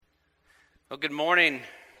Well, good morning.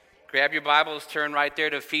 Grab your Bibles, turn right there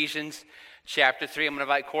to Ephesians chapter 3. I'm going to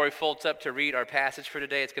invite Corey Foltz up to read our passage for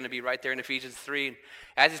today. It's going to be right there in Ephesians 3.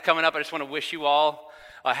 As he's coming up, I just want to wish you all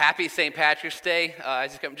a happy St. Patrick's Day.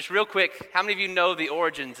 Just real quick, how many of you know the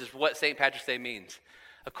origins of what St. Patrick's Day means?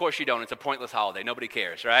 Of course you don't. It's a pointless holiday. Nobody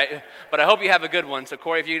cares, right? But I hope you have a good one. So,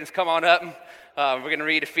 Corey, if you can just come on up, we're going to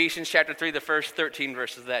read Ephesians chapter 3, the first 13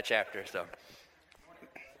 verses of that chapter. So.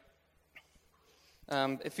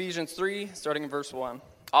 Ephesians 3, starting in verse 1.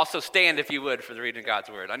 Also stand, if you would, for the reading of God's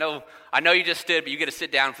word. I know you just stood, but you get to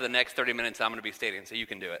sit down for the next 30 minutes. I'm going to be standing, so you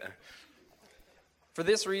can do it. For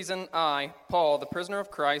this reason, I, Paul, the prisoner of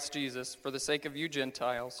Christ Jesus, for the sake of you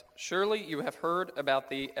Gentiles, surely you have heard about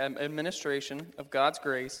the administration of God's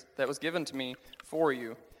grace that was given to me for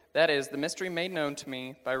you. That is, the mystery made known to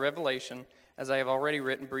me by revelation, as I have already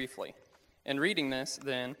written briefly. In reading this,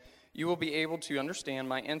 then, you will be able to understand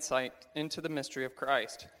my insight into the mystery of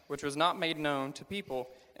Christ, which was not made known to people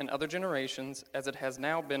in other generations, as it has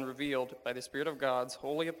now been revealed by the Spirit of God's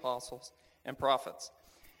holy apostles and prophets.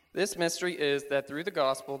 This mystery is that through the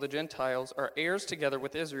gospel the Gentiles are heirs together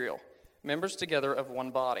with Israel, members together of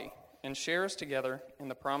one body, and sharers together in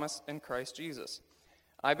the promise in Christ Jesus.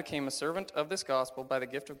 I became a servant of this gospel by the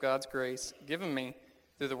gift of God's grace given me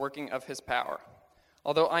through the working of his power.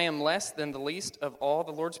 Although I am less than the least of all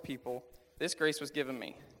the Lord's people, this grace was given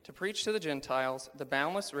me, to preach to the Gentiles the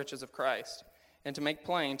boundless riches of Christ, and to make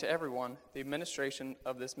plain to everyone the administration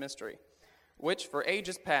of this mystery, which for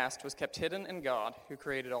ages past was kept hidden in God, who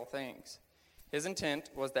created all things. His intent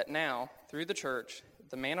was that now, through the church,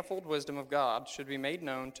 the manifold wisdom of God should be made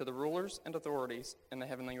known to the rulers and authorities in the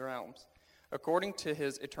heavenly realms, according to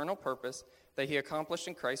his eternal purpose that he accomplished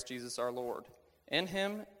in Christ Jesus our Lord. In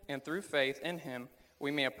him, and through faith in him, we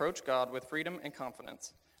may approach God with freedom and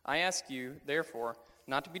confidence. I ask you, therefore,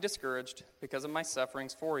 not to be discouraged because of my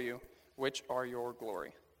sufferings for you, which are your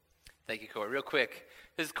glory. Thank you, Corey. Real quick,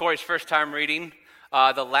 this is Corey's first time reading.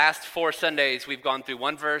 The last 4 Sundays, we've gone through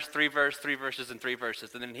 1 verse, 3 verses, and 3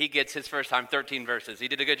 verses. And then he gets his first time 13 verses. He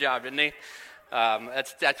did a good job, didn't he?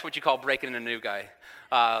 That's what you call breaking in a new guy.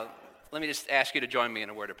 Let me just ask you to join me in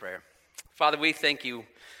a word of prayer. Father, we thank you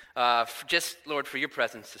Lord, for your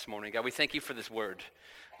presence this morning. God, we thank you for this word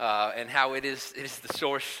and how it is the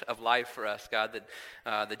source of life for us, God,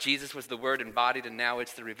 that Jesus was the word embodied, and now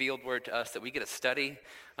it's the revealed word to us that we get to study,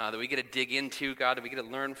 that we get to dig into, God, that we get to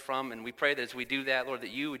learn from. And we pray that as we do that, Lord,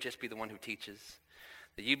 that you would just be the one who teaches,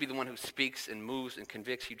 that you'd be the one who speaks and moves and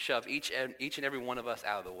convicts. You'd shove each and every one of us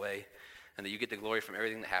out of the way, and that you get the glory from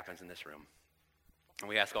everything that happens in this room. And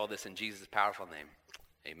we ask all this in Jesus' powerful name.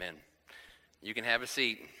 Amen. You can have a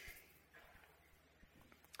seat.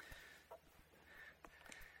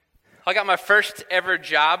 I got my first ever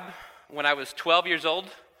job when I was 12 years old.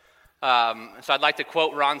 So I'd like to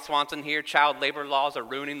quote Ron Swanson here: child labor laws are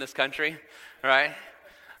ruining this country, right?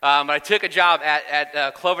 But I took a job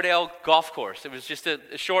at Cloverdale Golf Course. It was just a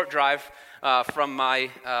short drive from my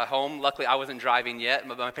home. Luckily, I wasn't driving yet.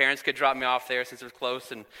 My parents could drop me off there since it was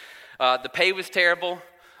close. And the pay was terrible.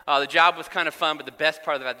 The job was kind of fun, but the best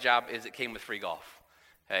part of that job is it came with free golf.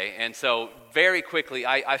 Okay? And so very quickly,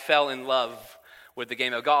 I fell in love with the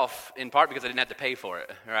game of golf, in part because I didn't have to pay for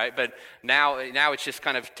it, right? But now it's just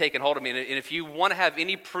kind of taken hold of me. And if you want to have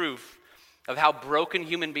any proof of how broken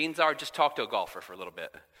human beings are, just talk to a golfer for a little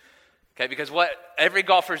bit, okay? Because every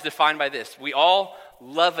golfer is defined by this: we all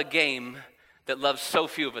love a game that loves so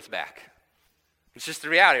few of us back. It's just the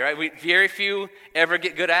reality, right? Very few ever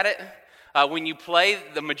get good at it. When you play,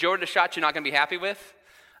 the majority of the shots you're not going to be happy with,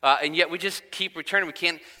 and yet we just keep returning. We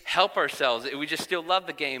can't help ourselves. We just still love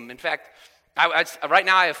the game. In fact, right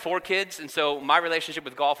now I have 4 kids, and so my relationship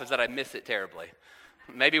with golf is that I miss it terribly.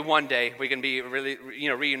 Maybe one day we can be really,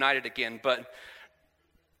 reunited again. But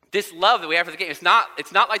this love that we have for the game, it's not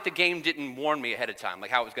like the game didn't warn me ahead of time,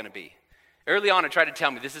 like how it was going to be. Early on, it tried to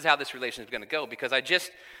tell me this is how this relationship is going to go, because I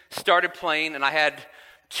just started playing and I had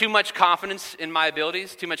too much confidence in my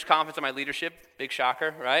abilities, too much confidence in my leadership. Big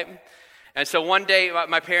shocker, right? And so one day,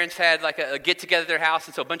 my parents had like a get-together at their house,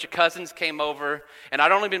 and so a bunch of cousins came over, and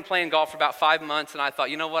I'd only been playing golf for about 5 months, and I thought,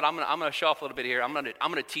 you know what, I'm gonna show off a little bit here. I'm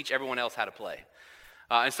gonna teach everyone else how to play.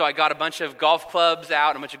 And so I got a bunch of golf clubs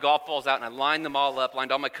out and a bunch of golf balls out, and I lined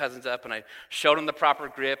all my cousins up, and I showed them the proper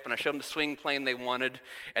grip, and I showed them the swing plane they wanted.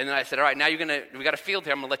 And then I said, all right, now we got a field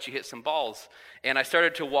here. I'm gonna let you hit some balls. And I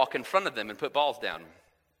started to walk in front of them and put balls down.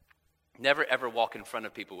 Never ever walk in front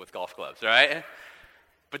of people with golf clubs, right?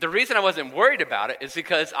 But the reason I wasn't worried about it is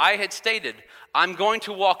because I had stated, I'm going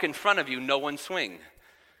to walk in front of you, no one swing.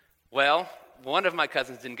 Well, one of my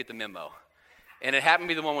cousins didn't get the memo, and it happened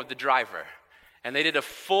to be the one with the driver. And they did a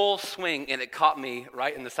full swing, and it caught me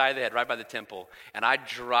right in the side of the head, right by the temple. And I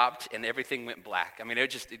dropped, and everything went black. I mean,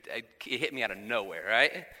 it hit me out of nowhere,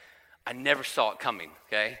 right? I never saw it coming,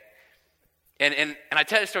 okay? And I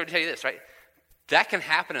tell the story to tell you this, right? That can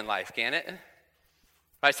happen in life, can it?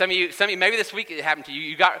 Right? Some of you, maybe this week it happened to you.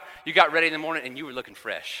 You got ready in the morning, and you were looking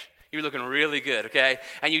fresh. You were looking really good, okay?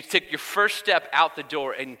 And you took your first step out the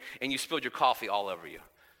door, and you spilled your coffee all over you.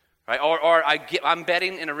 Right? I'm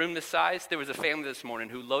betting in a room this size, there was a family this morning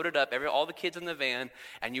who loaded up all the kids in the van,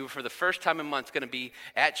 and you were for the first time in months going to be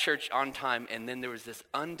at church on time, and then there was this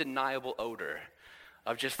undeniable odor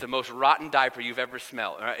of just the most rotten diaper you've ever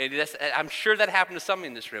smelled. Right? I'm sure that happened to some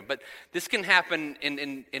in this room, but this can happen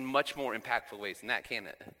in much more impactful ways than that, can't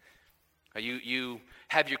it? You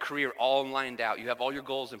have your career all lined out, you have all your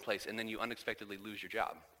goals in place, and then you unexpectedly lose your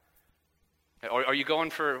job. Or are you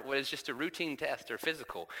going for what is just a routine test or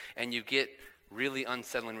physical, and you get really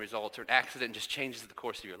unsettling results, or an accident just changes the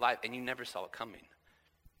course of your life, and you never saw it coming?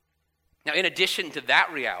 Now, in addition to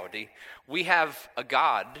that reality, we serve a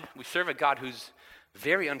God who's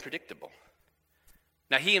very unpredictable.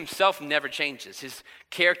 Now, he himself never changes. His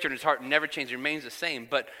character and his heart never change. He remains the same.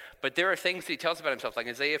 But there are things that he tells about himself, like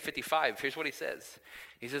Isaiah 55. Here's what he says.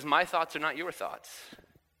 He says, "My thoughts are not your thoughts.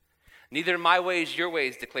 Neither are my ways your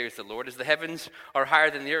ways, declares the Lord. As the heavens are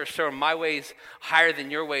higher than the earth, so are my ways higher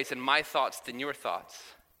than your ways, and my thoughts than your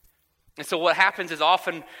thoughts." And so what happens is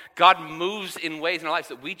often God moves in ways in our lives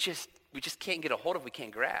that we just can't get a hold of, we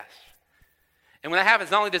can't grasp. And when that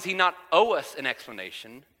happens, not only does he not owe us an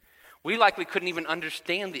explanation, we likely couldn't even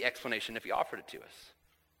understand the explanation if he offered it to us.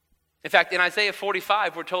 In fact, in Isaiah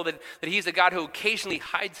 45, we're told that he's a God who occasionally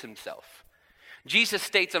hides himself. Jesus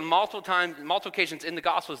states on multiple occasions in the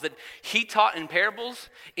Gospels that he taught in parables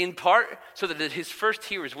in part so that his first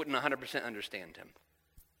hearers wouldn't 100% understand him.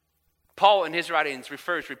 Paul in his writings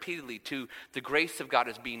refers repeatedly to the grace of God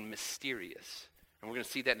as being mysterious. And we're going to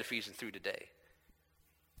see that in Ephesians 3 today.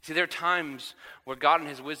 See, there are times where God in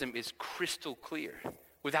his wisdom is crystal clear,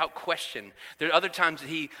 without question. There are other times that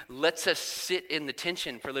he lets us sit in the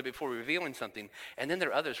tension for a little bit before revealing something. And then there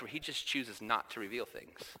are others where he just chooses not to reveal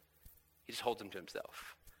things. He just holds them to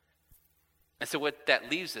himself. And so what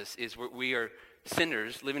that leaves us is we are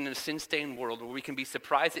sinners living in a sin-stained world where we can be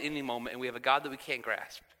surprised at any moment, and we have a God that we can't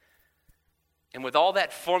grasp. And with all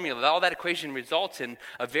that formula, all that equation results in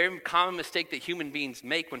a very common mistake that human beings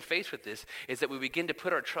make when faced with this is that we begin to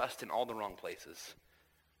put our trust in all the wrong places.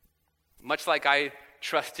 Much like I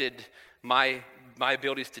trusted my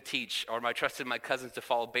abilities to teach, or I trusted my cousins to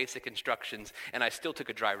follow basic instructions, and I still took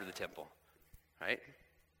a drive to the temple, right?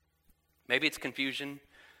 Maybe it's confusion.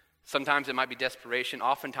 Sometimes it might be desperation.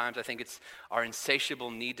 Oftentimes I think it's our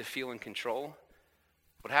insatiable need to feel in control.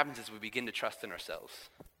 What happens is we begin to trust in ourselves.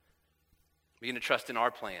 We begin to trust in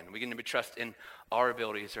our plan. We begin to trust in our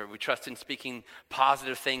abilities, or we trust in speaking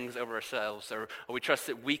positive things over ourselves, or we trust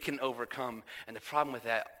that we can overcome. And the problem with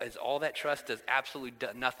that is all that trust does absolutely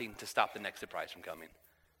nothing to stop the next surprise from coming.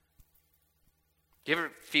 Do you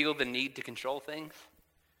ever feel the need to control things?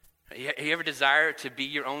 You ever desire to be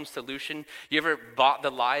your own solution? You ever bought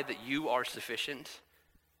the lie that you are sufficient?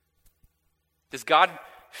 Does God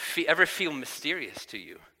ever feel mysterious to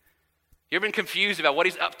you? You ever been confused about what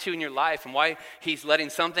he's up to in your life and why he's letting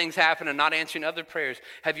some things happen and not answering other prayers?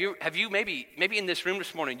 Have you maybe in this room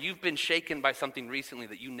this morning, you've been shaken by something recently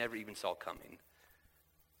that you never even saw coming?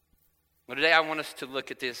 Well, today I want us to look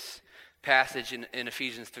at this passage in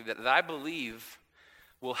Ephesians 3 that I believe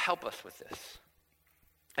will help us with this.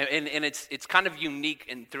 And it's kind of unique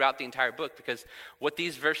throughout the entire book, because what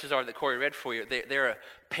these verses are that Corey read for you, they're a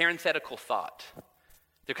parenthetical thought.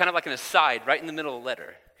 They're kind of like an aside right in the middle of the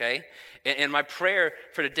letter, okay? And my prayer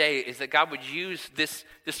for today is that God would use this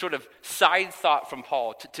sort of side thought from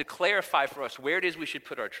Paul to clarify for us where it is we should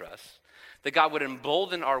put our trust, that God would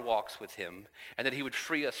embolden our walks with him, and that he would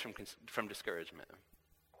free us from discouragement.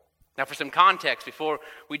 Now, for some context, before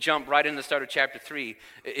we jump right into the start of chapter 3,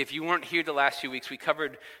 if you weren't here the last few weeks, we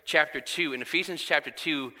covered chapter 2. In Ephesians chapter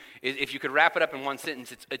 2, if you could wrap it up in one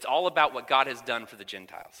sentence, it's all about what God has done for the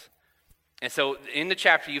Gentiles. And so in the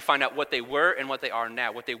chapter, you find out what they were and what they are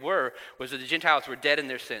now. What they were was that the Gentiles were dead in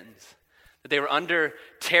their sins, that they were under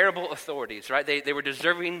terrible authorities, right? They were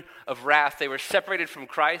deserving of wrath. They were separated from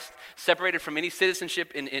Christ, separated from any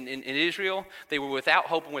citizenship in Israel. They were without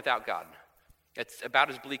hope and without God. It's about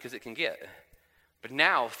as bleak as it can get. But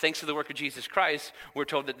now, thanks to the work of Jesus Christ, we're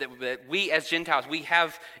told that we as Gentiles, we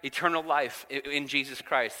have eternal life in Jesus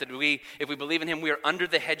Christ. That if we believe in him, we are under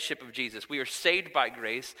the headship of Jesus. We are saved by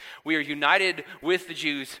grace. We are united with the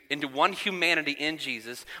Jews into one humanity in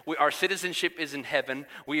Jesus. Our citizenship is in heaven.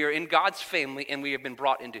 We are in God's family, and we have been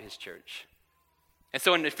brought into his church. And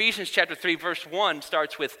so in Ephesians chapter 3, verse 1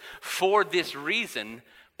 starts with, for this reason.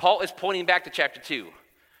 Paul is pointing back to chapter 2.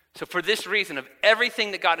 So for this reason of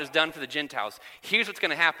everything that God has done for the Gentiles, here's what's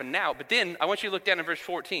going to happen now. But then I want you to look down in verse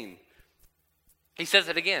 14. He says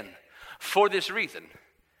it again, for this reason.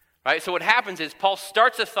 Right? So what happens is Paul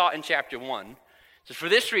starts a thought in chapter 1. So for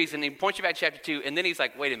this reason, he points you back to chapter 2, and then he's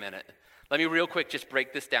like, wait a minute. Let me real quick just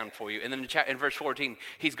break this down for you. And then in verse 14,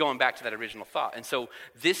 he's going back to that original thought. And so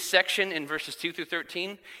this section in verses 2 through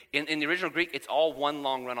 13, in the original Greek, it's all one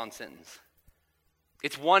long run-on sentence.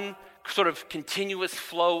 It's one sort of continuous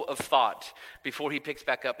flow of thought before he picks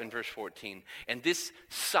back up in verse 14. And this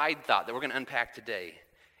side thought that we're going to unpack today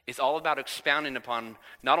is all about expounding upon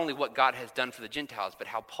not only what God has done for the Gentiles, but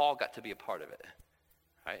how Paul got to be a part of it.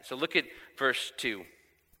 All right, so look at verse 2.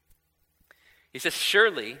 He says,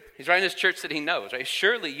 surely, he's writing this church that he knows, right?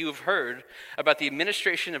 Surely you have heard about the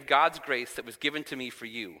administration of God's grace that was given to me for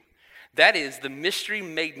you. That is, the mystery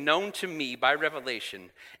made known to me by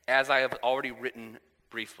revelation, as I have already written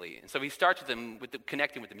briefly. And so he starts with them,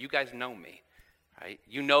 connecting with them. You guys know me, right?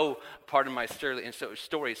 You know part of my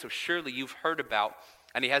story, so surely you've heard about,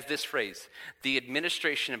 and he has this phrase, the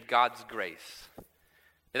administration of God's grace.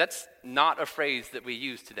 Now, that's not a phrase that we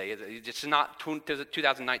use today. It's not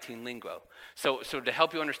 2019 lingo. So to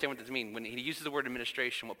help you understand what this means, when he uses the word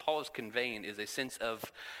administration, what Paul is conveying is a sense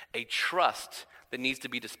of a trust that needs to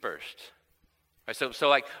be dispersed. Right, so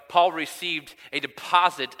like Paul received a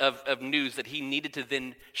deposit of news that he needed to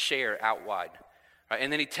then share out wide. Right?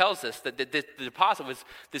 And then he tells us that the deposit was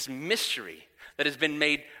this mystery that has been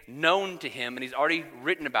made known to him, and he's already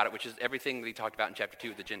written about it, which is everything that he talked about in chapter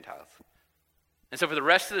 2 of the Gentiles. And so for the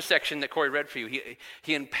rest of the section that Corey read for you,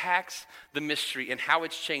 he unpacks the mystery and how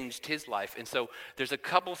it's changed his life. And so there's a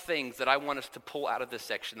couple things that I want us to pull out of this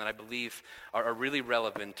section that I believe are really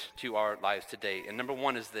relevant to our lives today. And number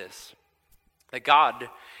one is this, that God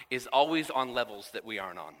is always on levels that we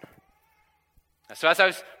aren't on. So as I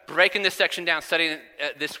was breaking this section down, studying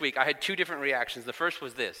it this week, I had two different reactions. The first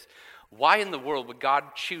was this, why in the world would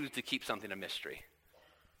God choose to keep something a mystery?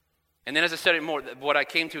 And then as I studied more, what I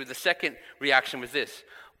came to, the second reaction was this,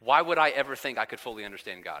 why would I ever think I could fully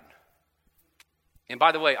understand God? And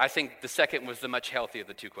by the way, I think the second was the much healthier of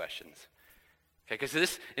the two questions. Okay,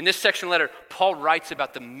 because in this section letter, Paul writes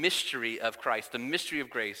about the mystery of Christ, the mystery of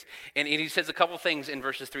grace. And he says a couple things in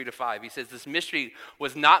verses 3 to 5. He says this mystery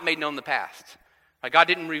was not made known in the past. Like God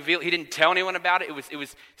didn't reveal, he didn't tell anyone about it. It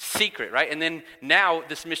was secret, right? And then now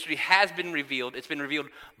this mystery has been revealed. It's been revealed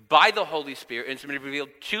by the Holy Spirit, and it's been revealed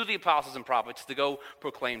to the apostles and prophets to go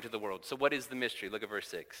proclaim to the world. So what is the mystery? Look at verse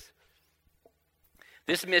 6.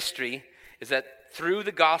 This mystery is that through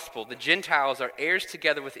the gospel, the Gentiles are heirs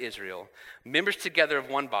together with Israel, members together of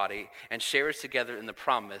one body, and sharers together in the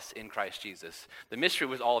promise in Christ Jesus. The mystery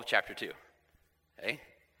was all of chapter 2. Okay?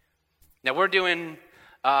 Now we're doing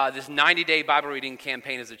this 90-day Bible reading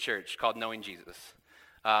campaign as a church called Knowing Jesus.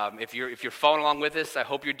 If you're following along with us, I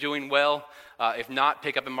hope you're doing well. If not,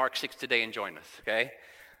 pick up in Mark 6 today and join us, okay?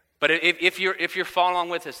 But if you're following along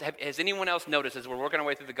with us, has anyone else noticed as we're working our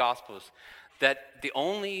way through the Gospels that the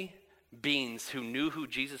only beings who knew who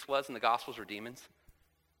Jesus was in the Gospels were demons?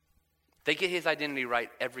 They get his identity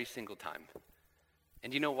right every single time.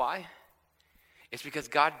 And do you know why? It's because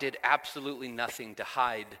God did absolutely nothing to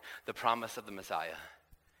hide the promise of the Messiah.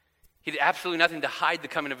 He did absolutely nothing to hide the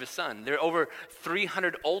coming of his son. There are over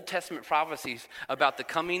 300 Old Testament prophecies about the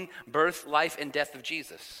coming birth, life, and death of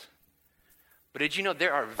Jesus. But did you know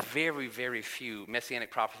there are very, very few messianic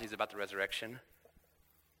prophecies about the resurrection?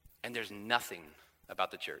 And there's nothing about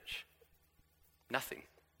the church. Nothing.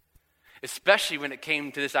 Especially when it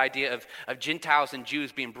came to this idea of Gentiles and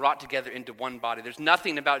Jews being brought together into one body. There's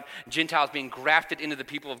nothing about Gentiles being grafted into the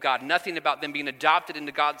people of God. Nothing about them being adopted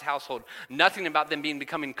into God's household. Nothing about them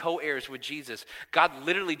becoming co-heirs with Jesus. God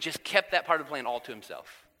literally just kept that part of the plan all to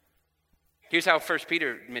himself. Here's how 1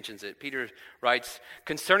 Peter mentions it. Peter writes,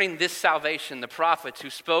 concerning this salvation, the prophets who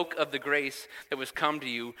spoke of the grace that was come to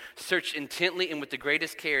you searched intently and with the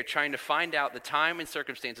greatest care, trying to find out the time and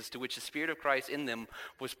circumstances to which the Spirit of Christ in them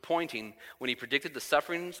was pointing when he predicted the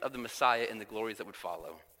sufferings of the Messiah and the glories that would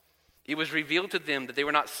follow. It was revealed to them that they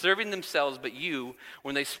were not serving themselves but you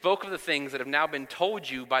when they spoke of the things that have now been told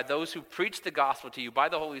you by those who preached the gospel to you by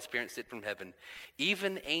the Holy Spirit sent from heaven.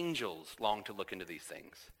 Even angels long to look into these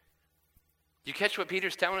things. Do you catch what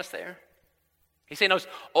Peter's telling us there? He's saying those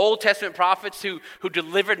Old Testament prophets who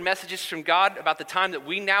delivered messages from God about the time that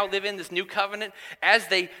we now live in, this new covenant, as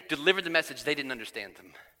they delivered the message, they didn't understand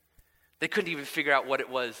them. They couldn't even figure out what it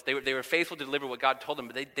was. They were faithful to deliver what God told them,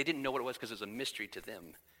 but they didn't know what it was because it was a mystery to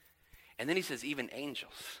them. And then he says, even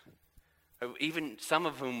angels. Even some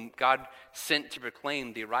of whom God sent to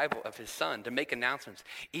proclaim the arrival of his son, to make announcements.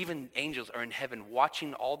 Even angels are in heaven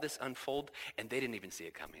watching all this unfold, and they didn't even see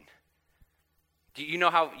it coming. Do you know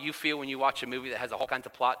how you feel when you watch a movie that has all kinds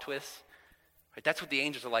of plot twists? Right? That's what the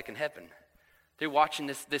angels are like in heaven. They're watching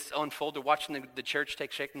this unfold. They're watching the church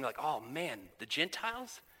take shape, and they're like, oh man, the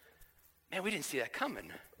Gentiles? Man, we didn't see that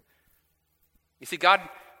coming. You see,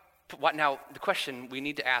 now the question we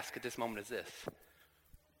need to ask at this moment is this.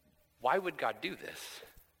 Why would God do this?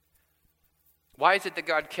 Why is it that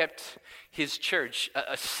God kept his church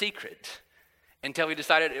a secret until he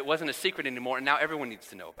decided it wasn't a secret anymore, and now everyone needs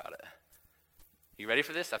to know about it? You ready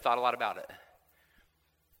for this? I've thought a lot about it.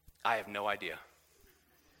 I have no idea.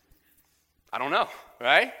 I don't know,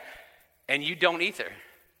 right? And you don't either.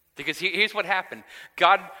 Because here's what happened.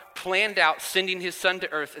 God planned out sending his son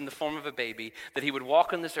to earth in the form of a baby, that he would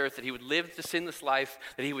walk on this earth, that he would live the sinless life,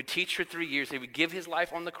 that he would teach for 3 years, that he would give his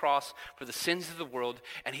life on the cross for the sins of the world,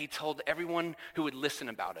 and he told everyone who would listen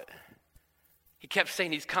about it. He kept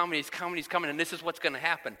saying, he's coming, he's coming, he's coming, and this is what's going to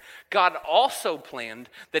happen. God also planned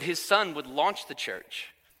that his son would launch the church,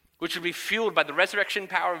 which would be fueled by the resurrection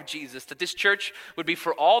power of Jesus, that this church would be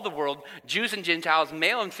for all the world, Jews and Gentiles,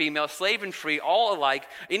 male and female, slave and free, all alike.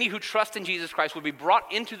 Any who trust in Jesus Christ would be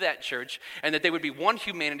brought into that church, and that they would be one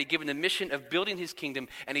humanity given the mission of building his kingdom,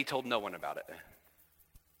 and he told no one about it.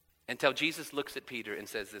 Until Jesus looks at Peter and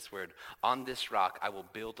says this word, on this rock I will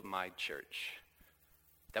build my church.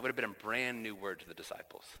 That would have been a brand new word to the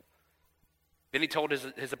disciples. Then he told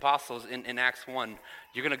his apostles in Acts 1,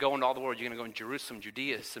 you're going to go into all the world. You're going to go in Jerusalem,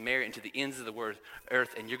 Judea, Samaria, and to the ends of the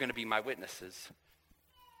earth, and you're going to be my witnesses.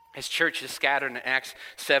 His church is scattered in Acts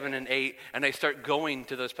 7 and 8, and they start going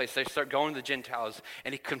to those places. They start going to the Gentiles,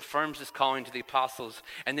 and he confirms his calling to the apostles.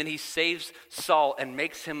 And then he saves Saul and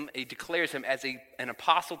he declares him as an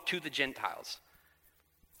apostle to the Gentiles.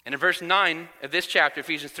 And in verse 9 of this chapter,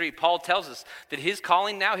 Ephesians 3, Paul tells us that his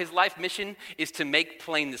calling now, his life mission, is to make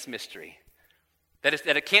plain this mystery. That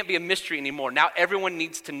it can't be a mystery anymore. Now everyone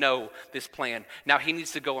needs to know this plan. Now he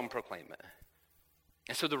needs to go and proclaim it.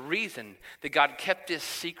 And so the reason that God kept this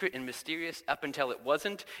secret and mysterious up until it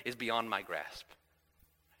wasn't is beyond my grasp.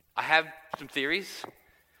 I have some theories,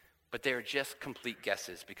 but they're just complete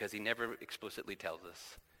guesses because he never explicitly tells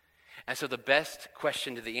us. And so the best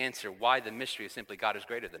question to the answer, why the mystery, is simply God is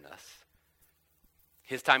greater than us.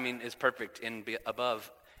 His timing is perfect and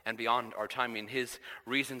above and beyond our timing. His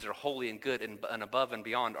reasons are holy and good and above and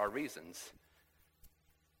beyond our reasons.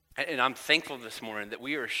 And I'm thankful this morning that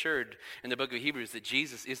we are assured in the book of Hebrews that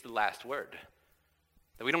Jesus is the last word.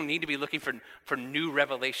 That we don't need to be looking for new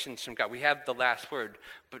revelations from God. We have the last word.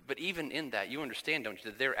 But even in that, you understand, don't you,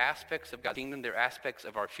 that there are aspects of God's kingdom, there are aspects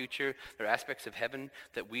of our future, there are aspects of heaven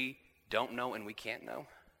that we don't know and we can't know.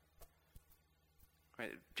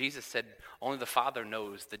 Right? Jesus said only the Father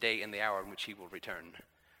knows the day and the hour in which he will return.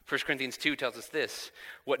 1 Corinthians 2 tells us this,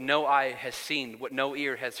 what no eye has seen, what no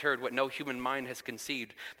ear has heard, what no human mind has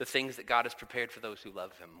conceived, the things that God has prepared for those who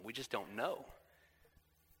love him. We just don't know.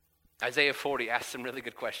 Isaiah 40 asks some really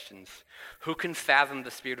good questions. Who can fathom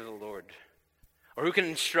the Spirit of the Lord? Or who can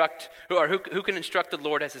instruct the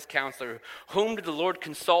Lord as his counselor? Whom did the Lord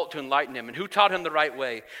consult to enlighten him? And who taught him the right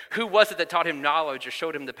way? Who was it that taught him knowledge or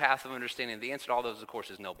showed him the path of understanding? The answer to all those, of course,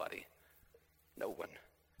 is nobody. No one.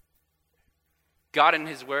 God in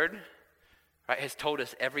his word, right, has told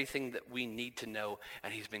us everything that we need to know,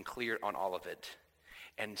 and he's been clear on all of it.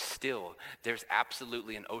 And still, there's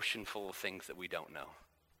absolutely an ocean full of things that we don't know.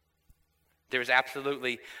 There's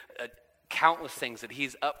absolutely countless things that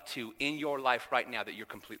he's up to in your life right now that you're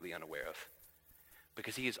completely unaware of.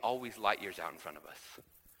 Because he is always light years out in front of us.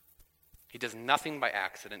 He does nothing by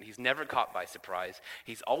accident. He's never caught by surprise.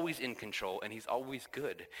 He's always in control, and he's always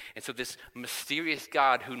good. And so this mysterious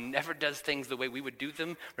God who never does things the way we would do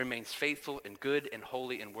them remains faithful and good and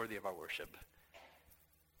holy and worthy of our worship.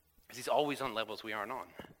 Because he's always on levels we aren't on.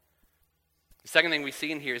 The second thing we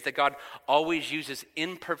see in here is that God always uses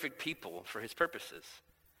imperfect people for his purposes.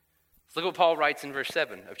 Let's look what Paul writes in verse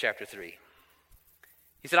 7 of chapter 3.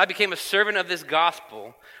 He said, I became a servant of this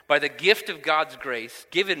gospel by the gift of God's grace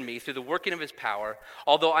given me through the working of his power.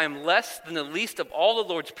 Although I am less than the least of all the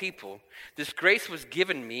Lord's people, this grace was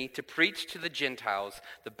given me to preach to the Gentiles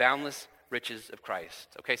the boundless riches of Christ.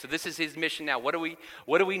 Okay, so this is his mission now. What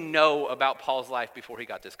do we know about Paul's life before he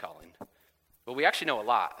got this calling? Well, we actually know a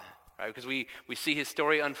lot. Right? Because we see his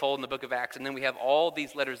story unfold in the book of Acts, and then we have all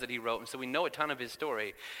these letters that he wrote, and so we know a ton of his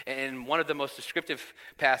story. And one of the most descriptive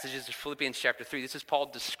passages is Philippians chapter 3. This is Paul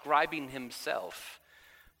describing himself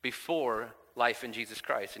before life in Jesus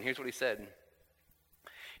Christ. And here's what he said.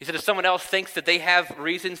 He said, if someone else thinks that they have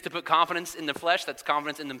reasons to put confidence in the flesh, that's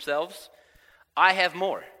confidence in themselves. I have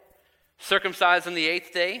more. Circumcised on the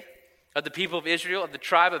 8th day, of the people of Israel, of the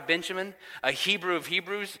tribe of Benjamin, a Hebrew of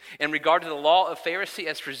Hebrews, in regard to the law of Pharisee,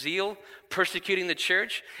 as for zeal, persecuting the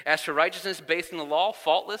church, as for righteousness based on the law,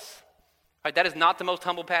 faultless. All right, that is not the most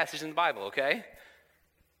humble passage in the Bible, okay?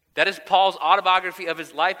 That is Paul's autobiography of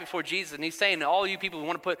his life before Jesus. And he's saying to all you people who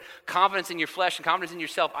want to put confidence in your flesh and confidence in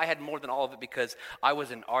yourself, I had more than all of it because I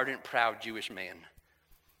was an ardent, proud Jewish man.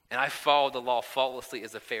 And I followed the law faultlessly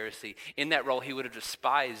as a Pharisee. In that role, he would have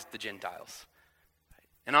despised the Gentiles.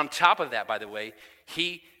 And on top of that, by the way,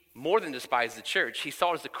 he more than despised the church. He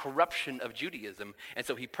saw it as the corruption of Judaism, and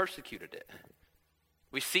so he persecuted it.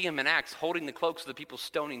 We see him in Acts holding the cloaks of the people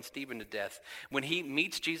stoning Stephen to death. When he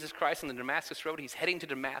meets Jesus Christ on the Damascus Road, he's heading to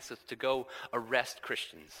Damascus to go arrest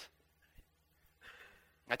Christians.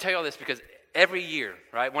 I tell you all this because every year,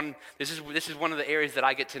 right, this is one of the areas that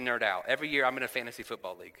I get to nerd out. Every year I'm in a fantasy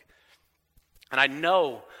football league. And I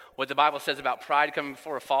know what the Bible says about pride coming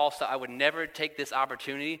before a fall, so I would never take this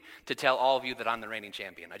opportunity to tell all of you that I'm the reigning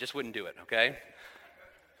champion. I just wouldn't do it, okay?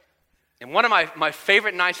 And one of my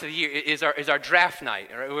favorite nights of the year is our draft night,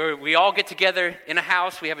 right? Where we all get together in a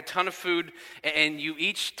house, we have a ton of food, and you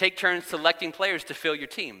each take turns selecting players to fill your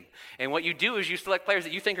team. And what you do is you select players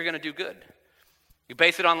that you think are going to do good. You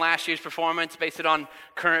base it on last year's performance, base it on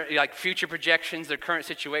current, like future projections, their current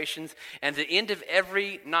situations. And at the end of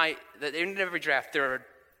every night, at the end of every draft, there are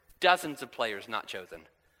dozens of players not chosen.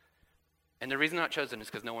 And the reason they're not chosen is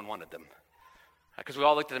because no one wanted them. Because we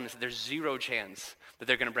all looked at them and said, there's zero chance that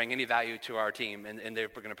they're going to bring any value to our team and they're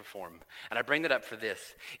going to perform. And I bring that up for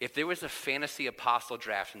this. If there was a fantasy apostle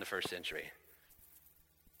draft in the first century,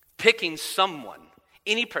 picking someone,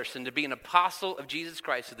 any person, to be an apostle of Jesus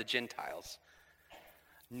Christ to the Gentiles,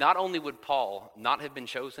 not only would Paul not have been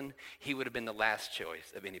chosen, he would have been the last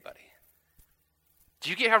choice of anybody. Do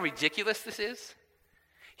you get how ridiculous this is?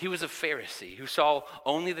 He was a Pharisee who saw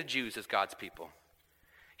only the Jews as God's people.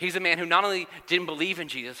 He's a man who not only didn't believe in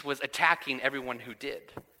Jesus, was attacking everyone who did.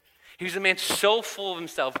 He was a man so full of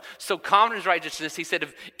himself, so confident in his righteousness, he said,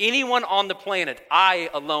 of anyone on the planet, I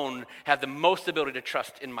alone have the most ability to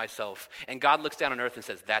trust in myself. And God looks down on earth and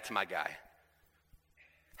says, that's my guy.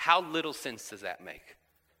 How little sense does that make?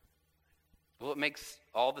 Well, it makes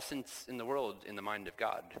all the sense in the world in the mind of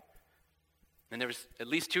God. And there's at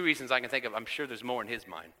least two reasons I can think of. I'm sure there's more in his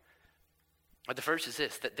mind. But the first is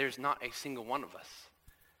this, that there's not a single one of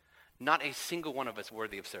us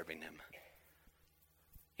worthy of serving him.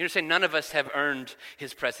 You understand, none of us have earned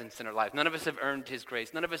his presence in our life. None of us have earned his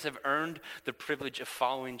grace. None of us have earned the privilege of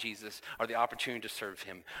following Jesus or the opportunity to serve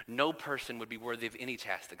him. No person would be worthy of any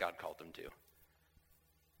task that God called them to.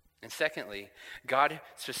 And secondly, God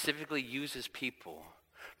specifically uses people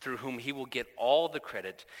through whom he will get all the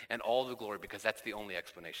credit and all the glory because that's the only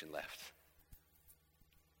explanation left.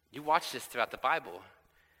 You watch this throughout the Bible.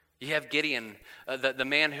 You have Gideon, the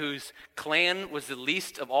man whose clan was the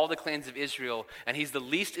least of all the clans of Israel, and he's the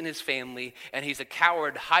least in his family, and he's a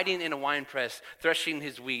coward hiding in a winepress, threshing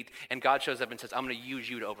his wheat, and God shows up and says, I'm going to use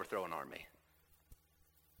you to overthrow an army.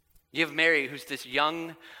 You have Mary, who's this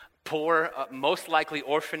young, poor, most likely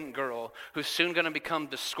orphan girl who's soon going to become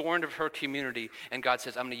the scorn of her community, and God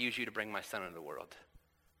says, I'm going to use you to bring my son into the world.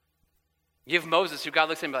 You have Moses, who God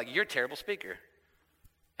looks at him like, you're a terrible speaker.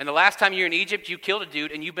 And the last time you were in Egypt, you killed a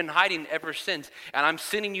dude, and you've been hiding ever since, and I'm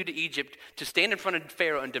sending you to Egypt to stand in front of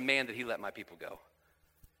Pharaoh and demand that he let my people go.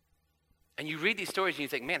 And you read these stories, and you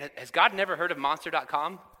think, man, has God never heard of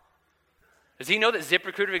Monster.com? Does he know that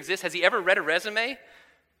ZipRecruiter exists? Has he ever read a resume?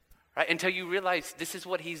 Right? Until you realize this is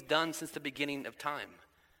what he's done since the beginning of time.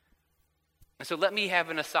 And so let me have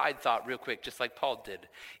an aside thought real quick, just like Paul did.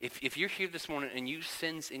 If you're here this morning and you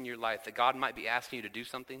sense in your life that God might be asking you to do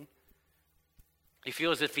something, you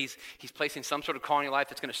feel as if he's placing some sort of call in your life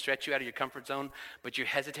that's going to stretch you out of your comfort zone, but you're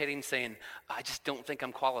hesitating, saying, I just don't think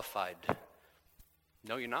I'm qualified.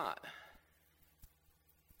 No, you're not.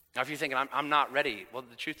 Now, if you're thinking, I'm not ready, well,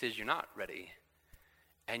 the truth is you're not ready,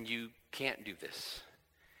 and you can't do this.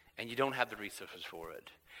 And you don't have the resources for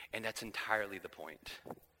it. And that's entirely the point.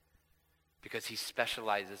 Because he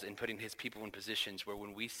specializes in putting his people in positions where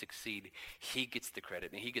when we succeed, he gets the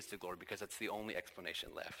credit and he gets the glory because that's the only explanation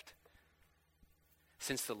left.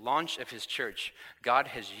 Since the launch of his church, God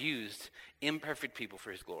has used imperfect people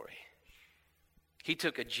for his glory. He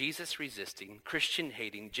took a Jesus-resisting,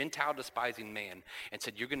 Christian-hating, Gentile-despising man and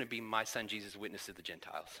said, you're going to be my son Jesus' witness to the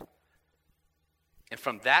Gentiles. And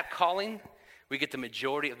from that calling, we get the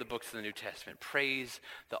majority of the books of the New Testament. Praise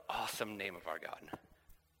the awesome name of our God.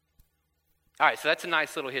 All right, so that's a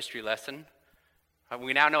nice little history lesson.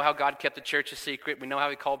 We now know how God kept the church a secret. We know how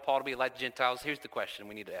he called Paul to be a light to Gentiles. Here's the question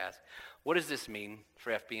we need to ask. What does this mean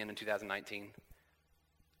for FBN in 2019?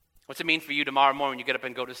 What's it mean for you tomorrow morning when you get up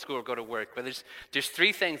and go to school or go to work? But there's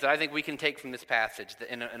three things that I think we can take from this passage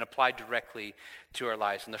and apply directly to our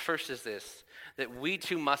lives. And the first is this, that we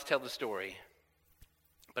too must tell the story.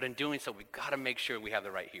 But in doing so, we've got to make sure we have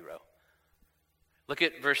the right hero. Look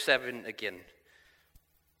at verse 7 again.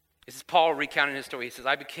 This is Paul recounting his story. He says,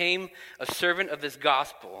 I became a servant of this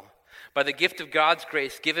gospel by the gift of God's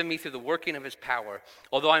grace given me through the working of his power.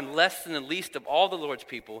 Although I'm less than the least of all the Lord's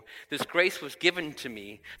people, this grace was given to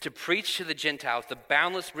me to preach to the Gentiles the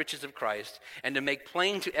boundless riches of Christ and to make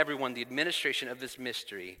plain to everyone the administration of this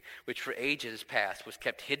mystery, which for ages past was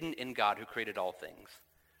kept hidden in God who created all things.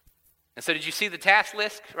 And so did you see the task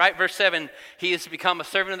list, right? Verse 7, he is to become a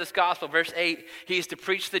servant of this gospel. Verse 8, he is to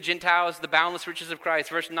preach to the Gentiles the boundless riches of Christ.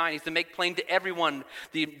 Verse 9, he's to make plain to everyone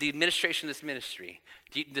the administration of this ministry,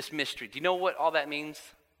 this mystery. Do you know what all that means?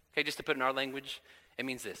 Okay, just to put it in our language, it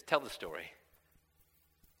means this. Tell the story.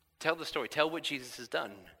 Tell the story. Tell what Jesus has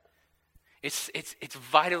done. It's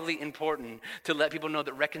vitally important to let people know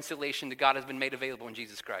that reconciliation to God has been made available in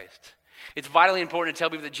Jesus Christ. It's vitally important to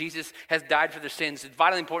tell people that Jesus has died for their sins. It's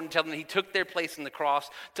vitally important to tell them that he took their place on the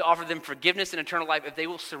cross to offer them forgiveness and eternal life if they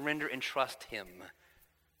will surrender and trust him.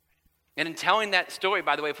 And in telling that story,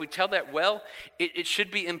 by the way, if we tell that well, it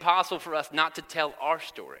should be impossible for us not to tell our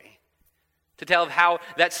story. To tell of how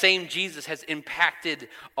that same Jesus has impacted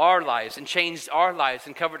our lives and changed our lives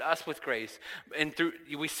and covered us with grace. And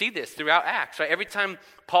we see this throughout Acts, right? Every time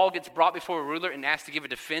Paul gets brought before a ruler and asked to give a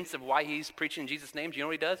defense of why he's preaching in Jesus' name, do you know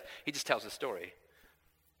what he does? He just tells a story.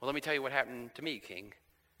 Well, let me tell you what happened to me, King.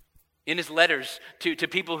 In his letters to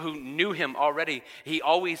people who knew him already, he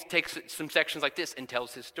always takes some sections like this and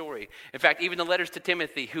tells his story. In fact, even the letters to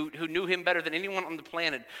Timothy, who knew him better than anyone on the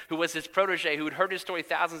planet, who was his protege, who had heard his story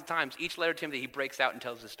thousands of times, each letter to Timothy, he breaks out and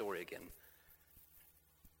tells his story again.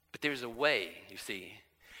 But there's a way, you see.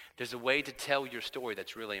 There's a way to tell your story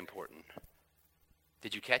that's really important.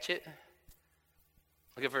 Did you catch it?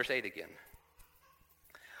 Look at verse 8 again.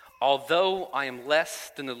 Although I am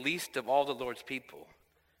less than the least of all the Lord's people,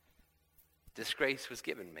 this grace was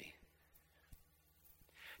given me.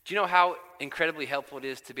 Do you know how incredibly helpful it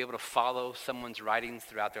is to be able to follow someone's writings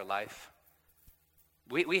throughout their life?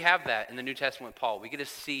 We have that in the New Testament with Paul. We get to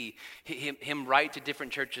see him write to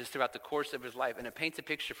different churches throughout the course of his life, and it paints a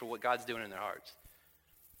picture for what God's doing in their hearts.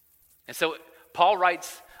 And so Paul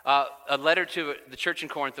writes a letter to the church in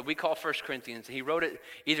Corinth that we call 1 Corinthians. He wrote it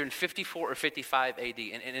either in 54 or 55 AD.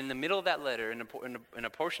 And in the middle of that letter, in a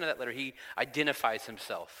portion of that letter, he identifies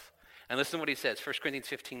himself. And listen to what he says, 1 Corinthians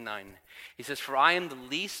 15:9. He says, for I am the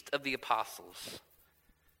least of the apostles,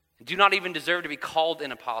 and do not even deserve to be called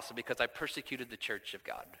an apostle because I persecuted the church of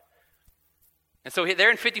God. And so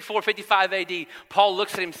there in 54, 55 AD, Paul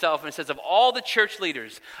looks at himself and says, of all the church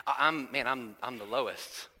leaders, I'm the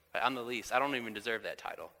lowest. I'm the least. I don't even deserve that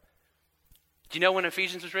title. Do you know when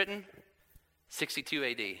Ephesians was written? 62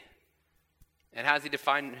 AD. And how does he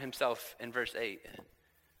define himself in verse 8?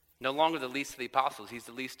 No longer the least of the apostles. He's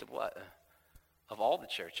the least of what? Of all the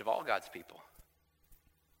church, of all God's people.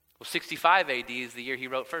 Well, 65 AD is the year he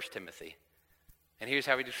wrote 1 Timothy. And here's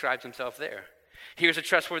how he describes himself there. Here's a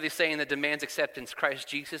trustworthy saying that demands acceptance. Christ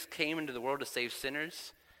Jesus came into the world to save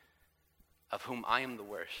sinners, of whom I am the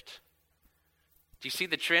worst. Do you see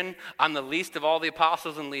the trend? I'm the least of all the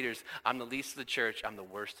apostles and leaders. I'm the least of the church. I'm the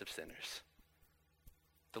worst of sinners.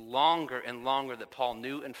 The longer and longer that Paul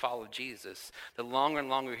knew and followed Jesus, the longer and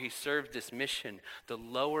longer he served this mission, the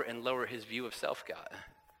lower and lower his view of self got.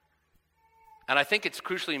 And I think it's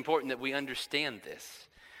crucially important that we understand this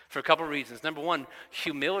for a couple of reasons. Number one,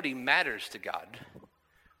 humility matters to God.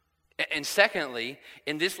 And secondly,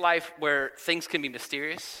 in this life where things can be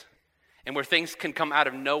mysterious and where things can come out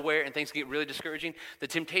of nowhere and things can get really discouraging, the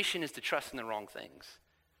temptation is to trust in the wrong things.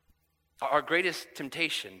 Our greatest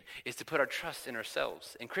temptation is to put our trust in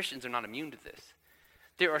ourselves, and Christians are not immune to this.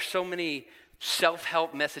 There are so many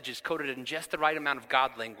self-help messages coded in just the right amount of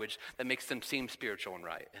God language that makes them seem spiritual and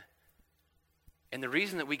right. And the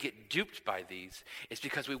reason that we get duped by these is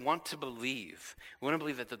because we want to believe. We want to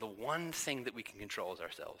believe that the one thing that we can control is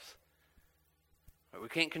ourselves. We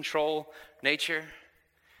can't control nature.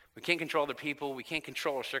 We can't control other people. We can't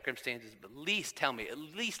control our circumstances. But at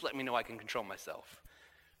least let me know I can control myself.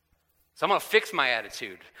 So I'm going to fix my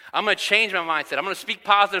attitude. I'm going to change my mindset. I'm going to speak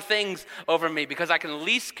positive things over me because I can at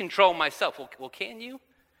least control myself. Well, can you?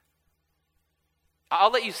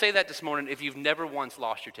 I'll let you say that this morning if you've never once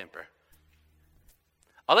lost your temper.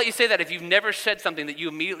 I'll let you say that if you've never said something that you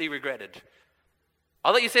immediately regretted.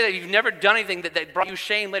 I'll let you say that you've never done anything that brought you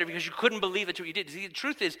shame later because you couldn't believe that's what you did. See, the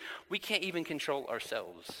truth is, we can't even control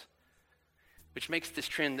ourselves, which makes this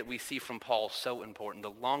trend that we see from Paul so important. The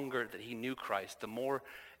longer that he knew Christ, the more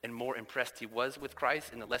and more impressed he was with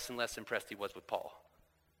Christ, and the less and less impressed he was with Paul.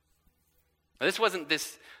 Now, this wasn't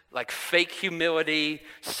this like fake humility,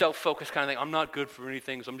 self-focused kind of thing. I'm not good for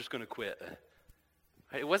anything, so I'm just going to quit.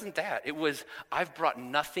 It wasn't that. It was, I've brought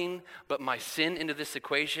nothing but my sin into this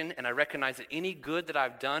equation, and I recognize that any good that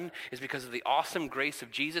I've done is because of the awesome grace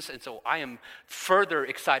of Jesus, and so I am further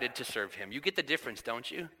excited to serve him. You get the difference,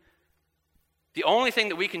 don't you? The only thing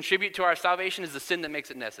that we contribute to our salvation is the sin that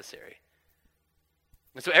makes it necessary.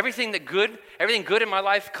 And so everything good in my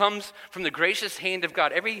life comes from the gracious hand of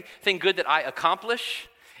God. Everything good that I accomplish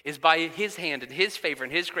is by his hand and his favor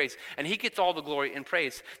and his grace, and he gets all the glory and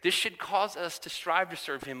praise. This should cause us to strive to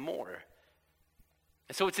serve him more.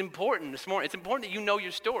 And so it's important this morning. It's important that you know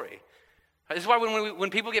your story. This is why when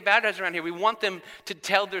people get baptized around here, we want them to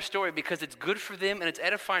tell their story because it's good for them and it's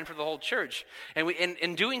edifying for the whole church. And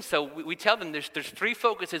in doing so, we tell them there's three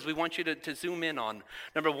focuses we want you to zoom in on.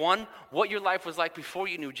 Number one, what your life was like before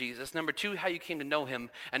you knew Jesus. Number two, how you came to know him.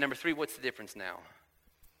 And number three, what's the difference now?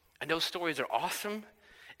 And those stories are awesome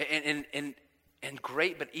and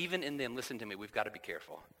great, but even in them, listen to me, we've got to be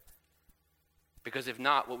careful. Because if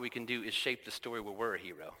not, what we can do is shape the story where we're a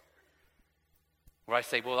hero. Where I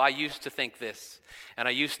say, well, I used to think this, and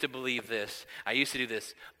I used to believe this, I used to do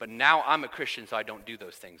this, but now I'm a Christian, so I don't do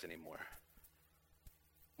those things anymore.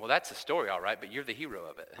 Well, that's a story, all right, but you're the hero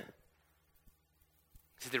of it.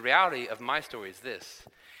 See, the reality of my story is this,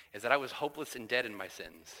 is that I was hopeless and dead in my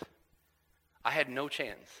sins. I had no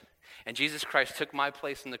chance. And Jesus Christ took my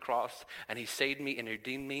place on the cross, and he saved me and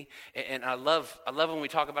redeemed me. And I love when we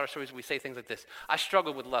talk about our stories, we say things like this. I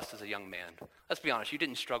struggled with lust as a young man. Let's be honest, you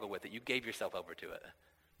didn't struggle with it. You gave yourself over to it.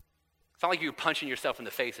 It's not like you were punching yourself in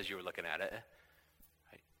the face as you were looking at it.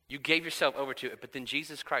 You gave yourself over to it, but then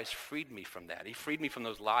Jesus Christ freed me from that. He freed me from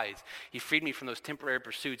those lies. He freed me from those temporary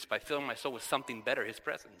pursuits by filling my soul with something better, his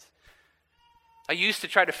presence. I used to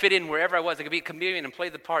try to fit in wherever I was. I could be a chameleon and play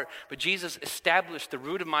the part, but Jesus established the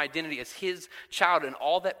root of my identity as his child, and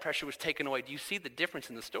all that pressure was taken away. Do you see the difference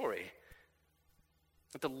in the story?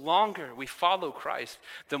 That the longer we follow Christ,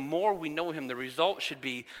 the more we know him, the result should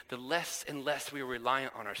be the less and less we are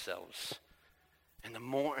reliant on ourselves. And the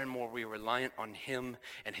more and more we are reliant on him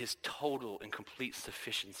and his total and complete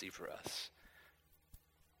sufficiency for us.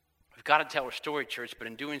 We've got to tell our story, church, but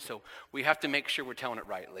in doing so, we have to make sure we're telling it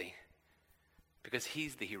rightly. Because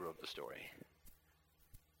he's the hero of the story.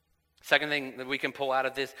 Second thing that we can pull out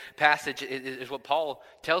of this passage is what Paul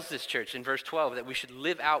tells this church in verse 12, that we should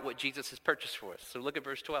live out what Jesus has purchased for us. So look at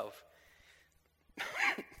verse 12. It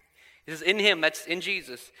says, in him, that's in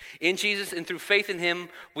Jesus and through faith in him,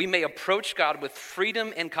 we may approach God with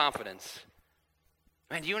freedom and confidence.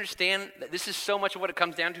 Man, do you understand that this is so much of what it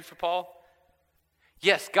comes down to for Paul?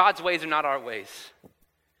 Yes, God's ways are not our ways.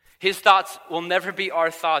 His thoughts will never be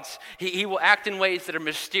our thoughts. He will act in ways that are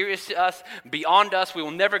mysterious to us, beyond us. We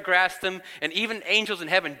will never grasp them. And even angels in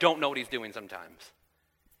heaven don't know what he's doing sometimes.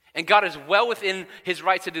 And God is well within his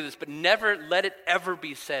rights to do this, but never let it ever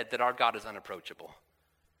be said that our God is unapproachable,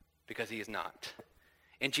 because he is not.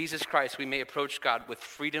 In Jesus Christ, we may approach God with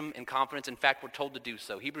freedom and confidence. In fact, we're told to do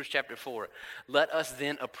so. Hebrews chapter 4, let us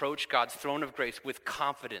then approach God's throne of grace with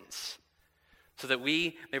confidence, so that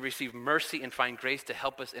we may receive mercy and find grace to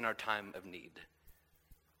help us in our time of need.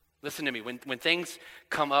 Listen to me, when things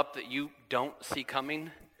come up that you don't see coming,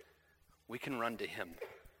 we can run to him.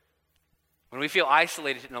 When we feel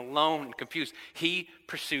isolated and alone and confused, he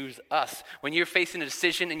pursues us. When you're facing a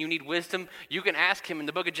decision and you need wisdom, you can ask him. And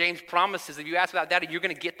the book of James promises if you ask about that, you're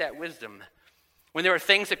going to get that wisdom. When there are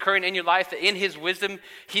things occurring in your life that in his wisdom,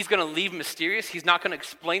 he's going to leave mysterious. He's not going to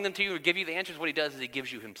explain them to you or give you the answers. What he does is he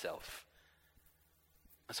gives you himself.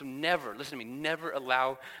 So never, listen to me, never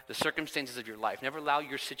allow the circumstances of your life, never allow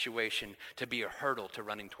your situation to be a hurdle to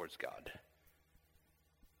running towards God.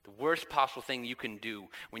 The worst possible thing you can do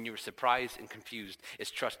when you're surprised and confused is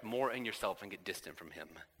trust more in yourself and get distant from him.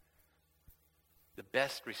 The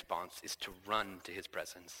best response is to run to his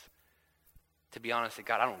presence. To be honest with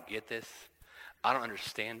God, I don't get this. I don't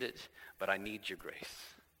understand it, but I need your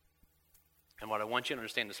grace. And what I want you to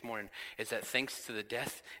understand this morning is that thanks to the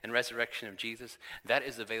death and resurrection of Jesus, that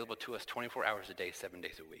is available to us 24 hours a day, 7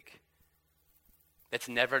 days a week. That's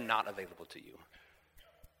never not available to you.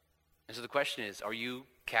 And so the question is, are you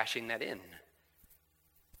cashing that in?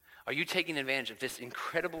 Are you taking advantage of this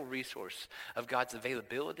incredible resource of God's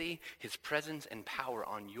availability, his presence, and power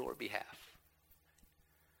on your behalf?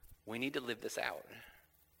 We need to live this out.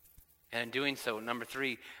 And in doing so, number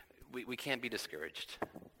 3, we can't be discouraged.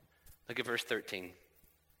 Look at verse 13.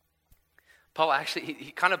 Paul actually,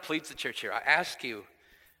 he kind of pleads the church here. I ask you,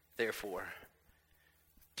 therefore,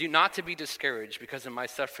 do not to be discouraged because of my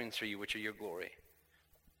sufferings for you, which are your glory.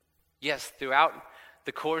 Yes, throughout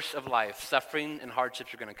the course of life, suffering and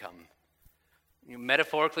hardships are going to come.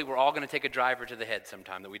 Metaphorically, we're all going to take a driver to the head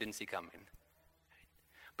sometime that we didn't see coming.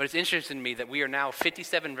 But it's interesting to me that we are now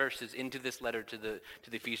 57 verses into this letter to the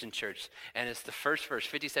Ephesian church, and it's the first verse,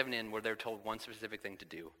 57 in, where they're told one specific thing to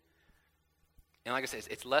do. And like I said,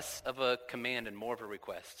 it's less of a command and more of a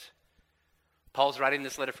request. Paul's writing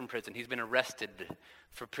this letter from prison. He's been arrested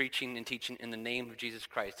for preaching and teaching in the name of Jesus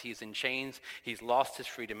Christ. He's in chains. He's lost his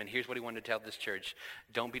freedom. And here's what he wanted to tell this church.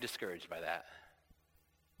 Don't be discouraged by that.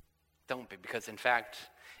 Don't be, because in fact,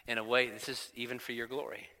 in a way, this is even for your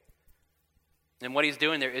glory. And what he's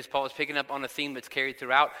doing there is Paul is picking up on a theme that's carried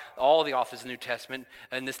throughout all the authors of the New Testament.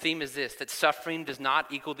 And this theme is this, that suffering does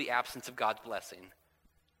not equal the absence of God's blessing.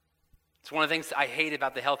 It's one of the things I hate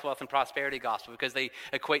about the health, wealth, and prosperity gospel, because they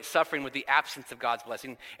equate suffering with the absence of God's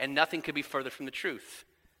blessing, and nothing could be further from the truth.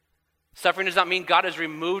 Suffering does not mean God has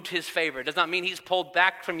removed his favor. It does not mean he's pulled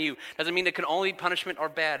back from you. It doesn't mean it can only be punishment or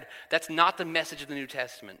bad. That's not the message of the New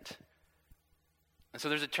Testament. And so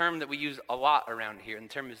there's a term that we use a lot around here, and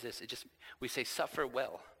the term is this. We say suffer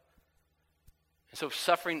well. And so if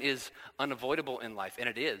suffering is unavoidable in life, and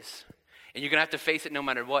it is, and you're going to have to face it no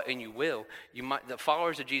matter what, and you will, the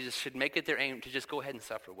followers of Jesus should make it their aim to just go ahead and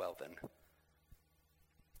suffer well then.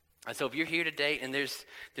 And so if you're here today and there's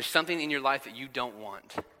something in your life that you don't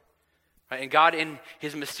want, right, and God in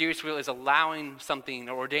his mysterious will is allowing something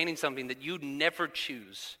or ordaining something that you'd never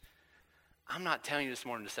choose, I'm not telling you this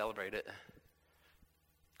morning to celebrate it.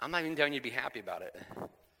 I'm not even telling you to be happy about it.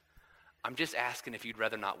 I'm just asking if you'd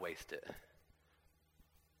rather not waste it.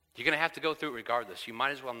 You're going to have to go through it regardless. You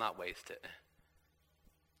might as well not waste it.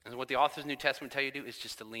 And what the authors of the New Testament tell you to do is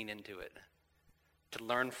just to lean into it, to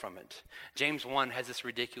learn from it. James 1 has this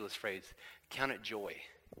ridiculous phrase, count it joy,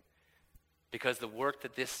 because the work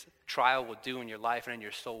that this trial will do in your life and in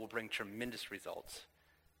your soul will bring tremendous results.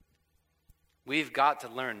 We've got to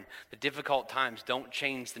learn that difficult times don't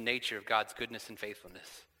change the nature of God's goodness and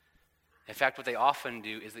faithfulness. In fact, what they often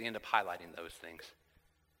do is they end up highlighting those things.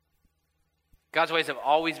 God's ways have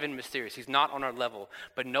always been mysterious. He's not on our level,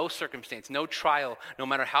 but no circumstance, no trial, no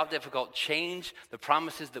matter how difficult, change the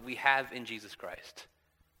promises that we have in Jesus Christ.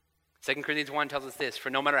 2 Corinthians 1 tells us this, for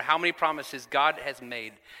no matter how many promises God has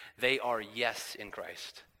made, they are yes in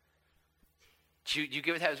Christ. Do you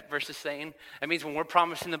get what that verse is saying? That means when we're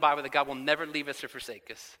promised in the Bible that God will never leave us or forsake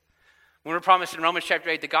us. When we're promised in Romans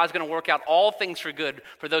chapter 8 that God's going to work out all things for good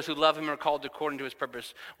for those who love him and are called according to his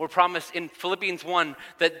purpose. We're promised in Philippians 1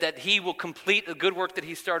 that he will complete the good work that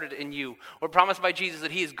he started in you. We're promised by Jesus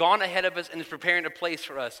that he has gone ahead of us and is preparing a place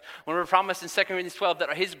for us. When we're promised in 2 Corinthians 12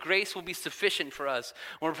 that his grace will be sufficient for us.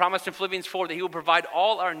 When we're promised in Philippians 4 that he will provide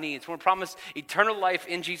all our needs. When we're promised eternal life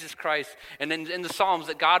in Jesus Christ. And then in the Psalms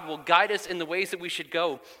that God will guide us in the ways that we should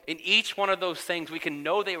go. In each one of those things we can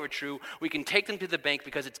know they were true. We can take them to the bank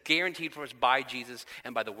because it's guaranteed for us by Jesus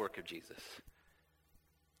and by the work of Jesus.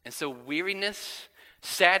 And so weariness,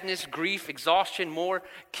 sadness, grief, exhaustion, more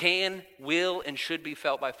can, will, and should be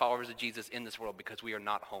felt by followers of Jesus in this world because we are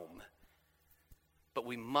not home. But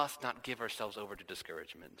we must not give ourselves over to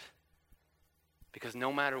discouragement. Because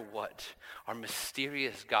no matter what, our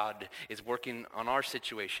mysterious God is working on our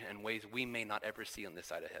situation in ways we may not ever see on this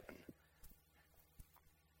side of heaven.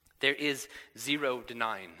 There is zero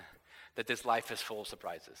denying that this life is full of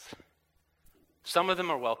surprises. Some of them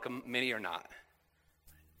are welcome, many are not.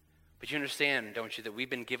 But you understand, don't you, that we've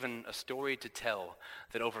been given a story to tell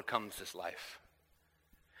that overcomes this life.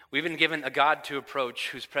 We've been given a God to approach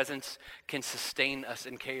whose presence can sustain us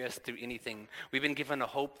and carry us through anything. We've been given a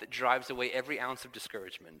hope that drives away every ounce of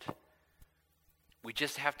discouragement. We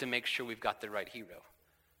just have to make sure we've got the right hero.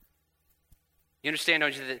 You understand,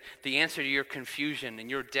 don't you, that the answer to your confusion and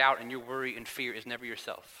your doubt and your worry and fear is never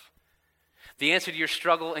yourself. The answer to your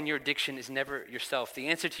struggle and your addiction is never yourself. The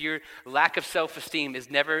answer to your lack of self-esteem is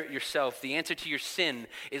never yourself. The answer to your sin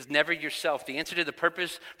is never yourself. The answer to the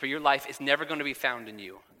purpose for your life is never going to be found in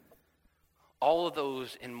you. All of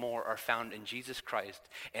those and more are found in Jesus Christ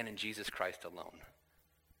and in Jesus Christ alone.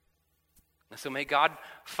 And so may God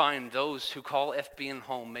find those who call FBN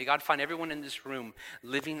home. May God find everyone in this room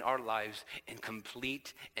living our lives in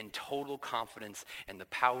complete and total confidence in the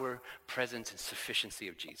power, presence, and sufficiency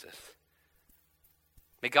of Jesus.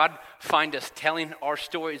 May God find us telling our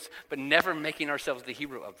stories, but never making ourselves the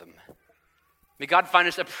hero of them. May God find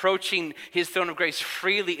us approaching his throne of grace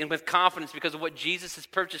freely and with confidence because of what Jesus has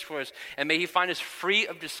purchased for us. And may he find us free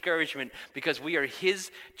of discouragement because we are his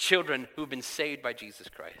children who have been saved by Jesus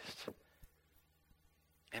Christ.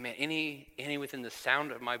 And man, any within the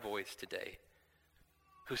sound of my voice today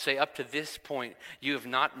who say up to this point, you have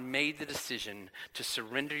not made the decision to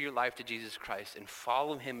surrender your life to Jesus Christ and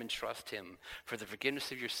follow him and trust him for the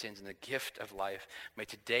forgiveness of your sins and the gift of life, may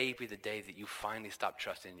today be the day that you finally stop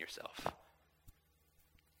trusting in yourself.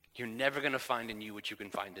 You're never going to find in you what you can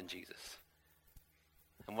find in Jesus.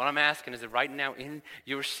 And what I'm asking is that right now in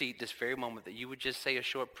your seat, this very moment, that you would just say a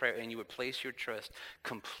short prayer and you would place your trust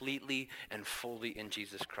completely and fully in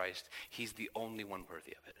Jesus Christ. He's the only one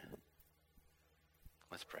worthy of it.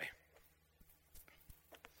 Let's pray.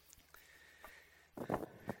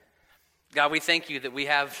 God, we thank you that we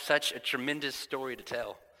have such a tremendous story to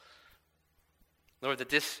tell. Lord, that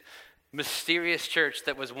this mysterious church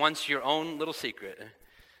that was once your own little secret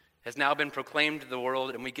has now been proclaimed to the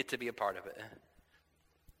world, and we get to be a part of it.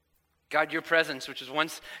 God, your presence, which was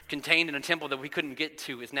once contained in a temple that we couldn't get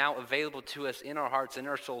to, is now available to us in our hearts, in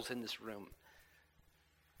our souls, in this room.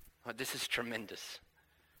 Lord, this is tremendous.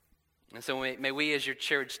 And so may we as your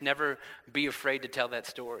church never be afraid to tell that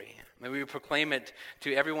story. May we proclaim it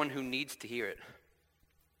to everyone who needs to hear it.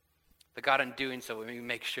 But God, in doing so, may we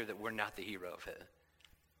make sure that we're not the hero of it.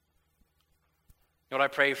 Lord, I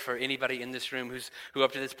pray for anybody in this room who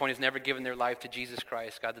up to this point has never given their life to Jesus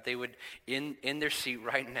Christ, God, that they would, in their seat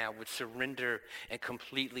right now, would surrender and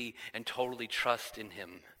completely and totally trust in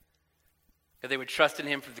him. That they would trust in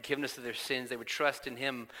him for the forgiveness of their sins. They would trust in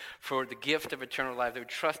him for the gift of eternal life. They would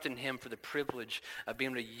trust in him for the privilege of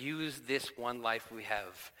being able to use this one life we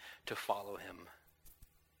have to follow him.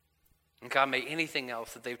 And God, may anything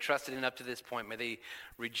else that they've trusted in up to this point, may they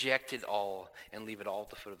reject it all and leave it all at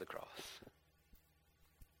the foot of the cross.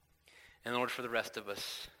 And Lord, for the rest of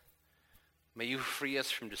us, may you free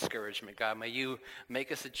us from discouragement, God. May you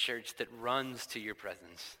make us a church that runs to your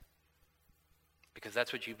presence, because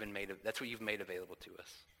that's what you've made available to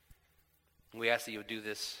us. And we ask that you'll do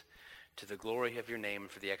this to the glory of your name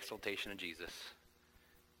and for the exaltation of Jesus.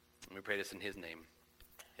 And we pray this in his name.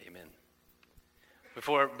 Amen.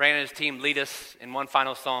 Before Brandon and his team lead us in one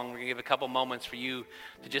final song, we're going to give a couple moments for you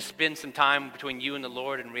to just spend some time between you and the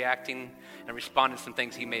Lord and reacting and responding to some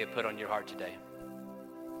things he may have put on your heart today.